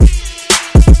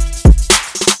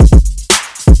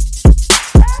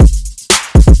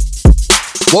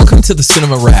to the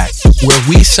Cinema Rag, where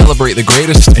we celebrate the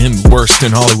greatest and worst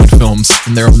in Hollywood films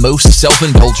and their most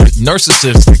self-indulgent,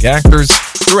 narcissistic actors,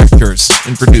 directors,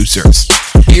 and producers.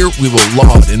 Here we will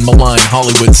laud and malign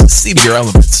Hollywood's seedier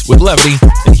elements with levity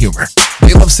and humor.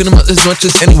 They love cinema as much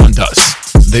as anyone does.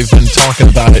 They've been talking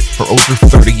about it for over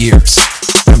 30 years.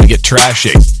 Time to get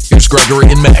trashy. Here's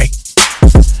Gregory and May.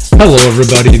 Hello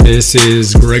everybody, this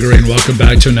is Gregory and welcome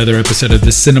back to another episode of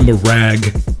the Cinema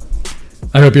Rag.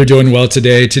 I hope you're doing well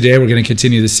today. Today we're going to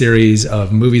continue the series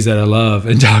of movies that I love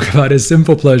and talk about a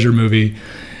simple pleasure movie,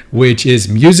 which is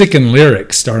Music and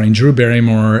Lyrics, starring Drew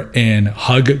Barrymore and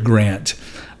Hugh Grant.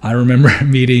 I remember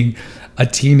meeting a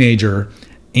teenager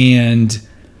and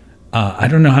I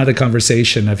don't know how the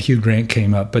conversation of Hugh Grant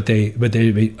came up, but they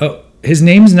his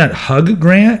name's not Hugh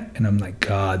Grant, and I'm like,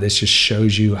 God, this just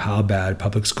shows you how bad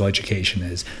public school education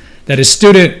is. That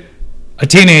a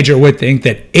teenager would think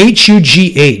that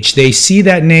H-U-G-H, they see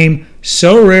that name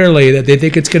so rarely that they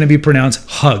think it's going to be pronounced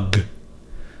Hug.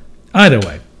 Either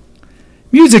way,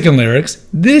 Music and Lyrics.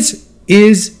 This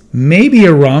is maybe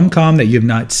a rom-com that you've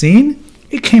not seen.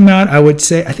 It came out, I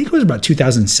think it was about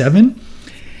 2007.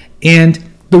 And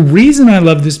the reason I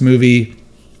love this movie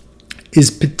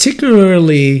is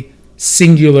particularly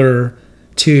singular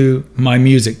to my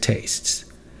music tastes.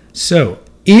 So,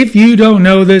 if you don't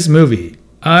know this movie,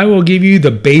 I will give you the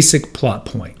basic plot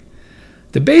point.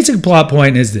 The basic plot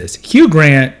point is this. Hugh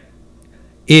Grant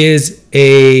is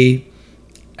a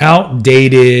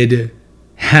outdated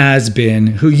has-been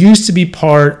who used to be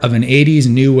part of an 80s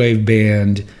new wave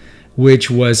band which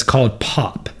was called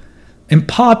Pop. And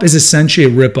Pop is essentially a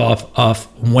ripoff of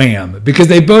Wham! Because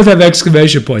they both have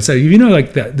exclamation points. So you know,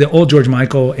 like the old George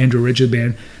Michael, Andrew Ridgeley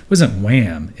band wasn't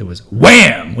Wham! It was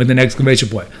Wham! With an exclamation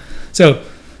point. So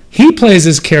he plays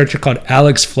this character called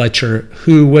Alex Fletcher,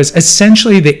 who was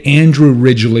essentially the Andrew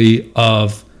Ridgeley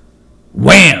of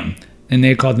Wham! And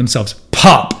they called themselves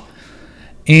Pop.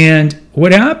 And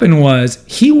what happened was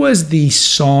he was the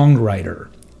songwriter.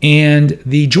 And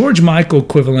the George Michael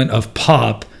equivalent of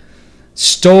Pop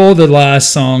stole the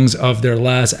last songs of their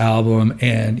last album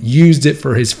and used it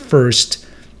for his first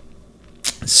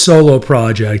solo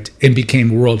project and became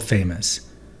world famous.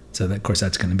 So, of course,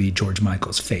 that's going to be George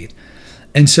Michael's fate.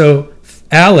 And so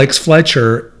Alex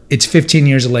Fletcher, it's 15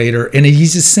 years later, and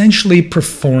he's essentially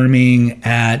performing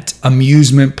at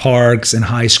amusement parks and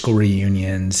high school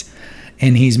reunions.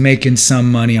 And he's making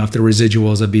some money off the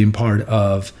residuals of being part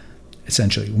of,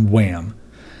 essentially, Wham!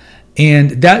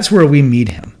 And that's where we meet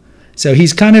him. So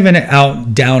he's kind of in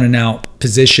an down and out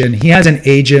position. He has an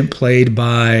agent played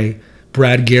by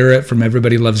Brad Garrett from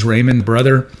Everybody Loves Raymond, the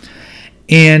brother.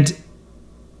 And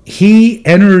he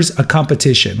enters a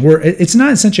competition where it's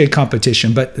not essentially a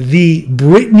competition, but the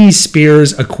Britney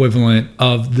Spears equivalent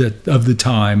of the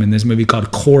time in this movie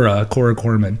called Cora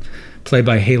Corman, played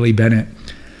by Haley Bennett,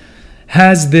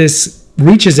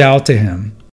 reaches out to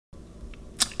him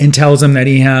and tells him that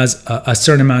he has a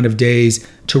certain amount of days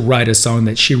to write a song,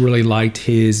 that she really liked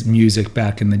his music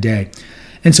back in the day.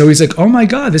 And so he's like, oh my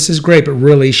God, this is great. But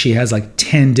really, she has like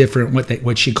 10 different,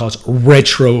 what she calls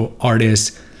retro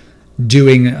artists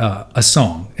doing a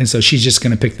song. And so she's just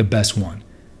going to pick the best one.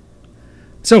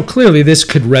 So clearly this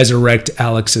could resurrect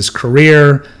Alex's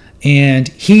career. And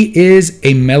he is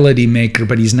a melody maker,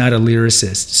 but he's not a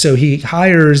lyricist. So he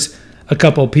hires a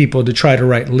couple of people to try to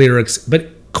write lyrics. But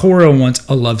Cora wants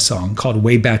a love song called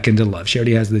Way Back Into Love. She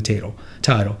already has the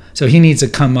title. So he needs to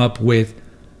come up with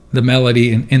the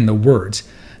melody and the words.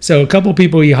 So a couple of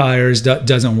people he hires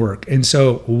doesn't work. And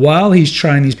so while he's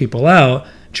trying these people out,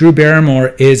 Drew Barrymore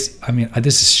is,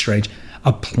 this is strange,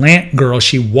 a plant girl.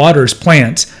 She waters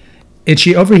plants. And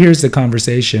she overhears the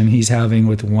conversation he's having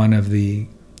with one of the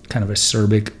kind of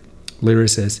acerbic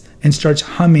lyricists and starts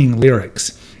humming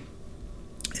lyrics.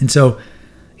 And so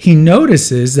he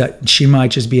notices that she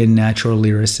might just be a natural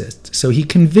lyricist. So he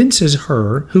convinces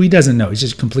her, who he doesn't know, he's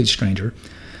just a complete stranger,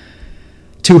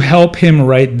 to help him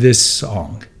write this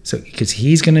song. So because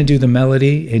he's going to do the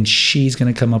melody and she's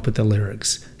going to come up with the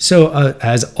lyrics. So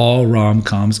as all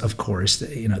rom-coms, of course,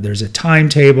 there's a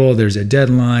timetable, there's a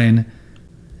deadline,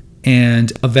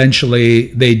 and eventually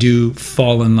they do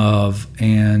fall in love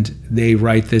and they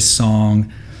write this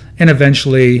song, and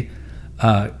eventually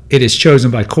it is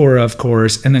chosen by Cora, of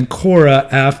course, and then Cora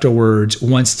afterwards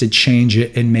wants to change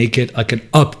it and make it like an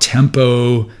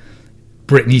up-tempo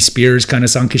Britney Spears kind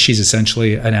of song, because she's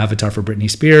essentially an avatar for Britney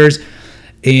Spears.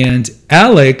 And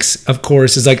Alex, of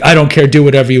course, is like, I don't care, do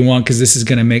whatever you want, because this is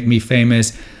going to make me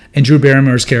famous. And Drew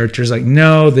Barrymore's character is like,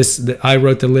 no, I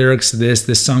wrote the lyrics to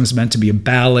this song's meant to be a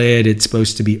ballad, it's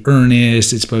supposed to be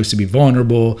earnest, it's supposed to be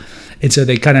vulnerable. And so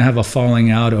they kind of have a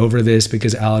falling out over this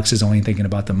because Alex is only thinking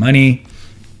about the money.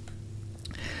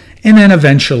 And then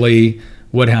eventually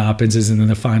what happens is in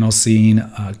the final scene,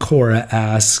 Cora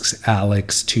asks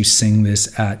Alex to sing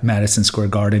this at Madison Square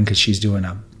Garden because she's doing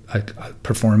a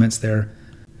performance there.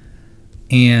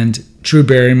 And Drew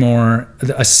Barrymore,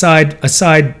 a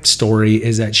side story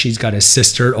is that she's got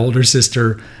a older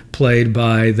sister, played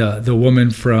by the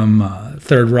woman from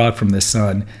Third Rock from the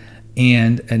Sun.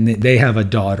 And they have a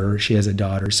daughter. She has a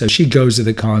daughter. So she goes to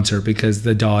the concert because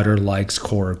the daughter likes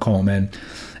Cora Coleman.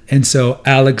 And so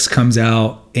Alex comes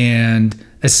out and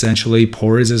essentially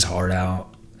pours his heart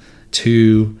out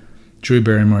to Drew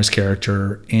Barrymore's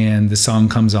character. And the song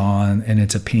comes on and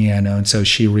it's a piano. And so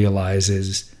she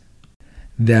realizes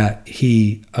that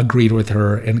he agreed with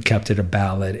her and kept it a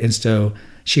ballad. And so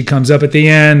she comes up at the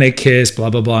end, they kiss,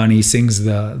 blah, blah, blah. And he sings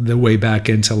the Way Back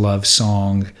Into Love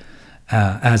song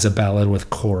as a ballad with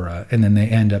Cora, and then they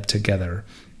end up together.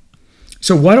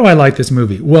 So why do I like this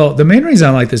movie? Well, the main reason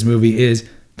I like this movie is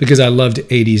because I loved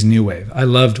 80s New Wave. I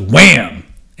loved Wham!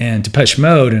 And Depeche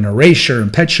Mode and Erasure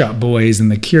and Pet Shop Boys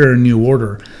and The Cure and New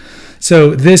Order.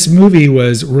 So this movie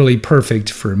was really perfect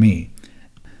for me.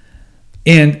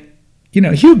 And,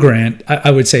 Hugh Grant,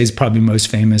 I would say, is probably most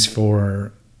famous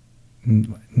for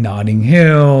Notting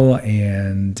Hill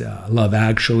and Love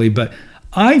Actually, but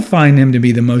I find him to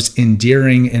be the most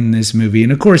endearing in this movie.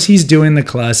 And of course, he's doing the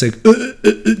classic,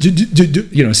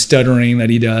 stuttering that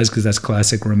he does, because that's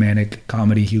classic romantic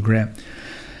comedy Hugh Grant.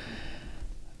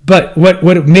 But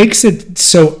what makes it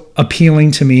so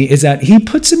appealing to me is that he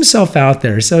puts himself out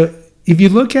there. So if you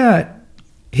look at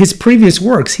his previous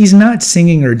works, he's not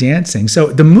singing or dancing. So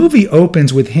the movie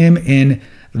opens with him in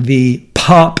the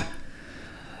pop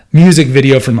music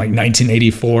video from like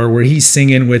 1984 where he's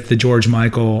singing with the George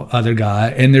Michael other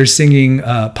guy, and they're singing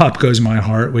Pop Goes My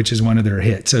Heart, which is one of their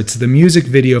hits. So it's the music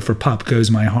video for Pop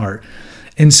Goes My Heart.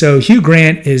 And so Hugh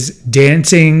Grant is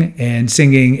dancing and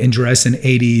singing and dressed in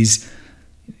 80s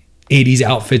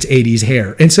outfits, 80s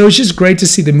hair. And so it's just great to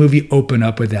see the movie open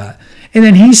up with that. And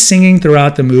then he's singing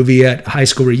throughout the movie at high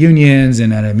school reunions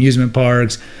and at amusement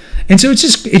parks. And so it's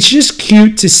just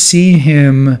cute to see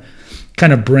him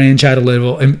kind of branch out a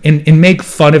little and make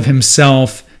fun of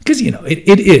himself, because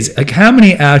it is like, how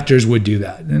many actors would do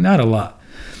that? Not a lot.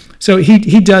 So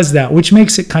he does that, which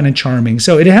makes it kind of charming.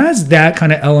 So it has that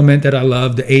kind of element that I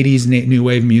love, the 80s new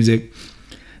wave music.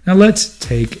 Now let's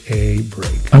take a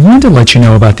break. I wanted to let you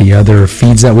know about the other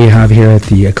feeds that we have here at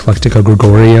the Eclectico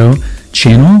Gregorio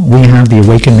channel. We have The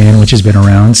Awakened Man, which has been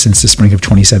around since the spring of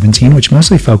 2017, which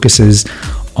mostly focuses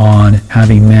on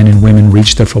having men and women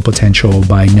reach their full potential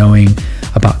by knowing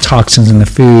about toxins in the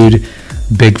food,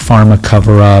 big pharma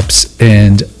cover-ups,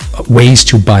 and ways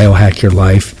to biohack your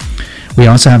life. We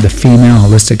also have the Female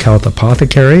Holistic Health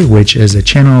Apothecary, which is a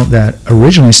channel that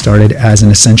originally started as an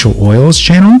essential oils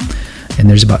channel. And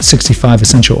there's about 65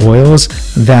 essential oils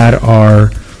that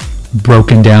are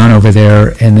broken down over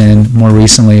there. And then more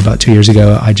recently, about 2 years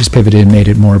ago, I just pivoted and made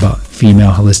it more about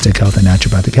female holistic health and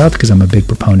naturopathic health, because I'm a big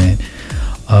proponent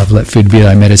of let food be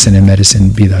thy medicine and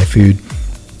medicine be thy food.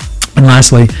 And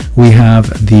lastly, we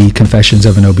have the Confessions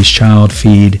of an Obese Child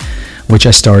feed, which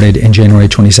I started in January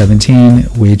 2017,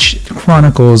 which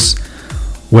chronicles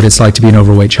what it's like to be an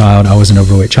overweight child. I was an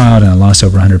overweight child and I lost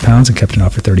over 100 pounds and kept it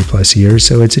off for 30 plus years.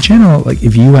 So it's a channel, like,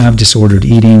 if you have disordered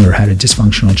eating or had a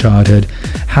dysfunctional childhood,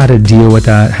 how to deal with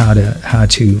that, how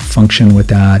to function with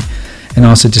that, and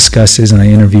also discusses, and I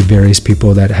interview various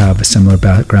people that have a similar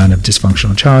background of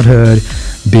dysfunctional childhood,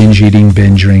 binge eating,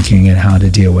 binge drinking, and how to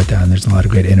deal with that. And there's a lot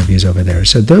of great interviews over there.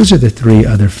 So those are the three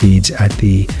other feeds at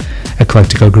the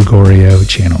Eclectico Gregorio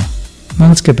channel. Now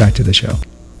let's get back to the show.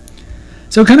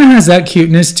 So it kind of has that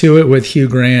cuteness to it with Hugh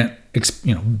Grant,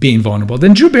 being vulnerable.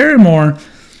 Then Drew Barrymore,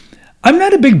 I'm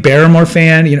not a big Barrymore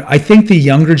fan. I think the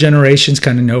younger generations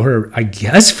kind of know her, I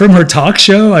guess, from her talk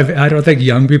show. I don't think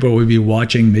young people would be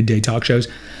watching midday talk shows.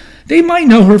 They might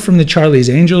know her from the Charlie's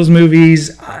Angels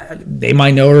movies. They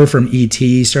might know her from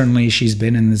E.T. Certainly, she's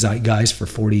been in the zeitgeist for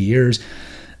 40 years.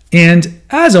 And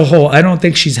as a whole, I don't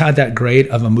think she's had that great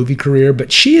of a movie career,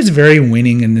 but she is very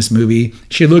winning in this movie.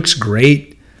 She looks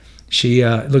great. She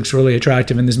looks really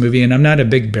attractive in this movie, and I'm not a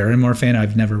big Barrymore fan.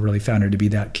 I've never really found her to be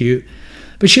that cute.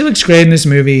 But she looks great in this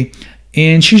movie,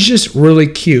 and she's just really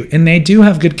cute. And they do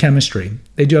have good chemistry.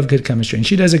 And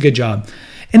she does a good job.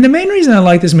 And the main reason I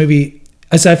like this movie,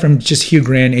 aside from just Hugh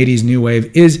Grant, 80s New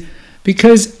Wave, is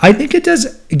because I think it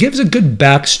gives a good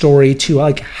backstory to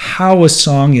like how a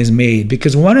song is made.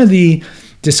 Because one of the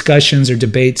discussions or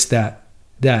debates that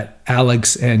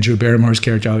Alex and Drew Barrymore's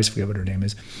character, I always forget what her name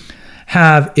is,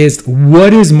 have is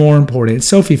what is more important. It's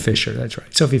Sophie Fisher, that's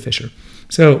right, Sophie Fisher.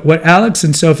 So what Alex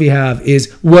and Sophie have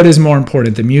is what is more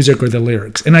important, the music or the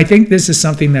lyrics. And I think this is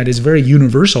something that is very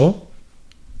universal,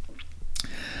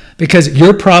 because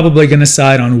you're probably going to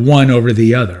side on one over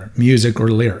the other, music or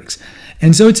lyrics.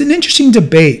 And so it's an interesting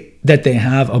debate that they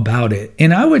have about it.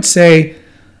 And I would say,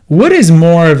 what is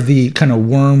more of the kind of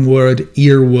wormwood,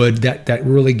 earwood that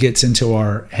really gets into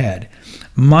our head?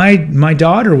 My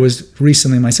daughter was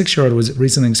recently, my 6-year-old was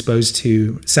recently exposed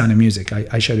to Sound of Music.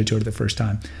 I showed it to her the first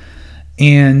time.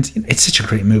 And it's such a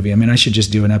great movie. I mean, I should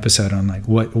just do an episode on like,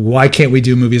 why can't we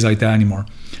do movies like that anymore?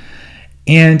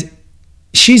 And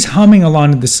she's humming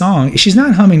along to the song. She's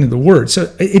not humming to the words.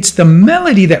 So it's the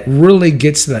melody that really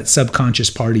gets to that subconscious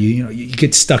part of you. You know, you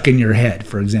get stuck in your head,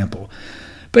 for example.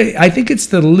 But I think it's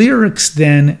the lyrics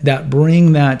then that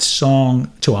bring that song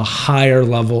to a higher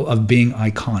level of being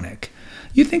iconic.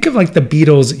 You think of like the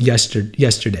Beatles'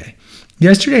 Yesterday.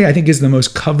 Yesterday, I think, is the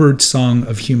most covered song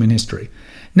of human history.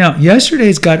 Now,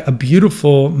 Yesterday's got a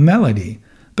beautiful melody.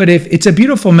 But if it's a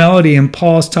beautiful melody and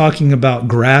Paul's talking about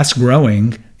grass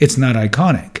growing, it's not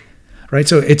iconic, right?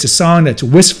 So it's a song that's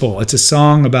wistful. It's a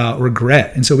song about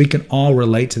regret. And so we can all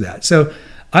relate to that. So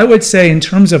I would say in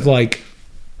terms of like,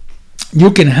 you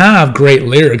can have great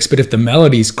lyrics, but if the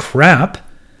melody's crap,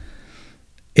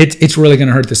 it's really going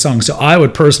to hurt the song. So I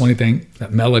would personally think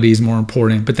that melody is more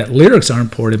important, but that lyrics are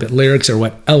important, but lyrics are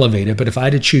what elevate it. But if I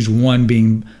had to choose one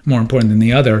being more important than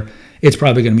the other, it's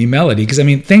probably going to be melody. Because I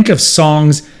mean, think of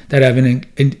songs that have an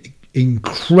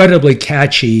incredibly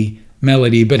catchy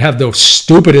melody, but have the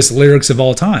stupidest lyrics of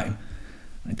all time.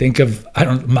 I think of,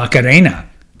 Macarena.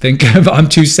 Think of I'm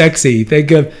Too Sexy.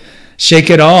 Think of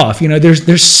Shake It Off. You know,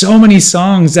 there's so many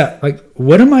songs that like,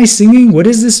 what am I singing? What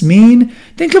does this mean?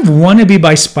 Think of Wannabe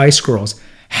by Spice Girls.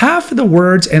 Half of the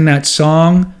words in that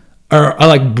song are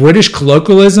like British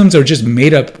colloquialisms or just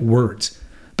made up words.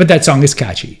 But that song is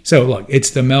catchy. So look, it's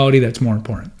the melody that's more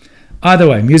important. Either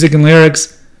way, music and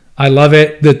lyrics, I love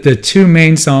it. The two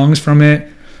main songs from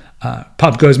it,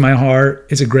 Pop Goes My Heart,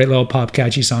 it's a great little pop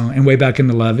catchy song, and Way Back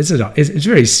Into Love, it's a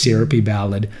very syrupy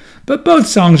ballad. But both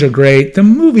songs are great. The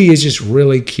movie is just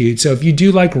really cute. So if you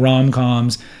do like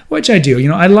rom-coms, which I do, you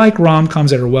know, I like rom-coms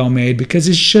that are well made because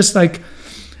it's just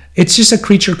a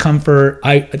creature comfort.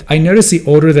 I notice the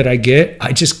older that I get,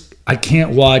 I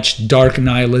can't watch dark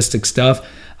nihilistic stuff.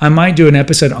 I might do an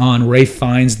episode on Ralph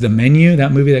Fiennes' The Menu,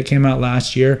 that movie that came out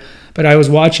last year. But I was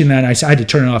watching that and I had to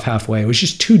turn it off halfway. It was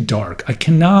just too dark. I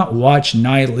cannot watch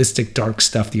nihilistic dark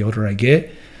stuff the older I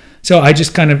get. So I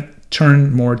just kind of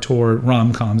turn more toward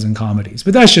rom-coms and comedies.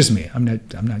 But that's just me. I'm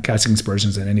not casting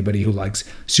aspersions on anybody who likes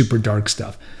super dark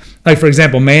stuff. Like, for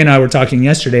example, May and I were talking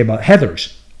yesterday about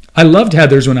Heathers. I loved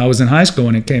Heathers when I was in high school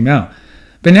when it came out.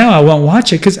 But now I won't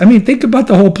watch it because, I mean, think about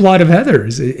the whole plot of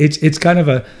Heathers. It's kind of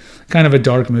a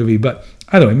dark movie. But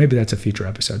either way, maybe that's a future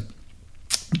episode.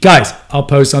 Guys, I'll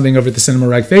post something over at the Cinema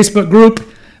Rec Facebook group.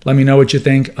 Let me know what you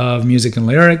think of music and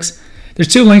lyrics. There's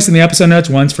 2 links in the episode notes.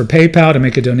 One's for PayPal to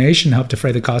make a donation, help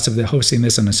defray the cost of hosting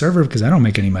this on a server because I don't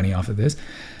make any money off of this.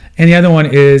 And the other one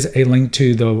is a link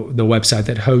to the website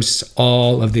that hosts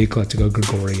all of the Eclectico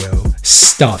Gregorio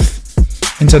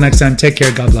stuff. Until next time, take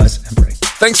care, God bless, and pray.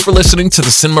 Thanks for listening to the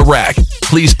Cinema Rag.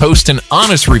 Please post an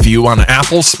honest review on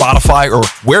Apple, Spotify, or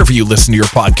wherever you listen to your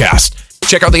podcast.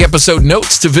 Check out the episode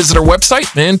notes to visit our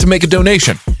website and to make a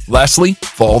donation. Lastly,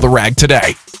 follow the rag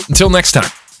today. Until next time.